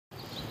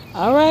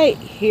All right,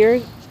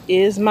 here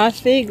is my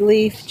fig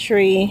leaf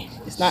tree.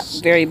 It's not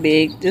very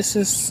big. This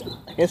is,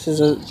 I guess, is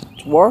a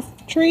dwarf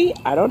tree.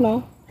 I don't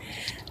know.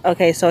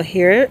 Okay, so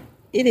here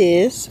it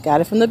is.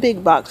 Got it from the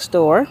big box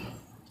store.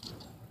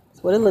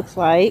 That's what it looks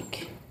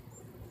like.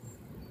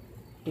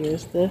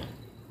 Here's the,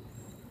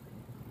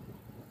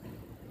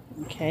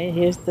 okay,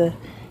 here's the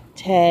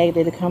tag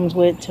that it comes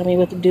with. Tell me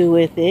what to do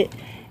with it.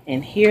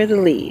 And here are the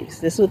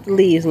leaves. This is what the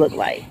leaves look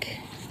like.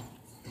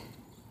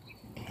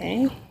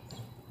 Okay.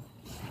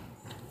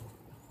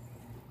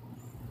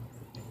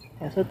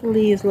 That's what the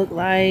leaves look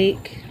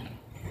like.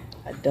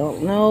 I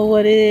don't know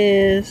what it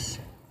is.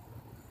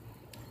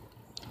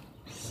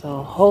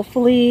 So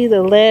hopefully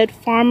the lead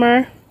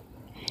farmer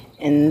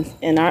and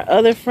our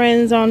other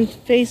friends on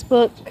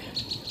Facebook,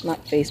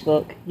 not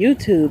Facebook,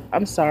 YouTube,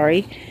 I'm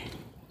sorry,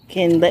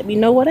 can let me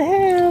know what I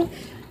have.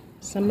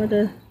 Some of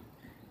the,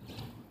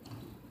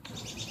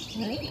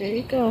 all right, there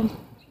you go.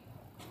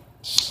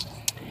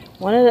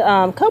 One of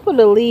the, couple of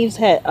the leaves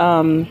had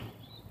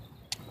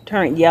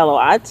turned yellow.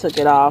 I took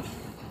it off.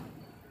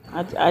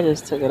 I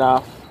just took it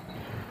off.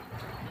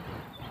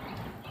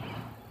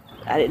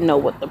 I didn't know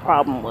what the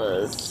problem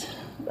was,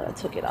 but I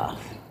took it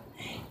off.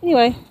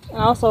 Anyway,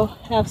 I also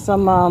have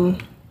some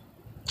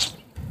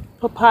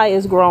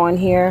papayas growing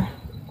here.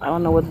 I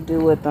don't know what to do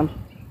with them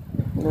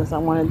because I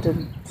wanted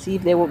to see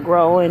if they would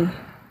grow, and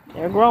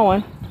they're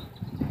growing.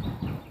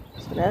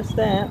 So that's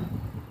that.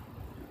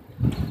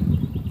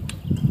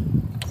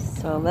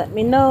 So let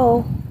me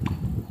know.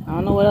 I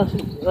don't know what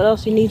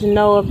else you need to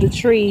know of the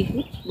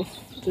tree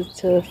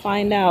to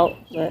find out,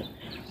 but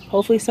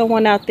hopefully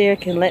someone out there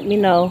can let me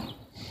know.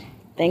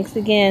 Thanks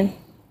again.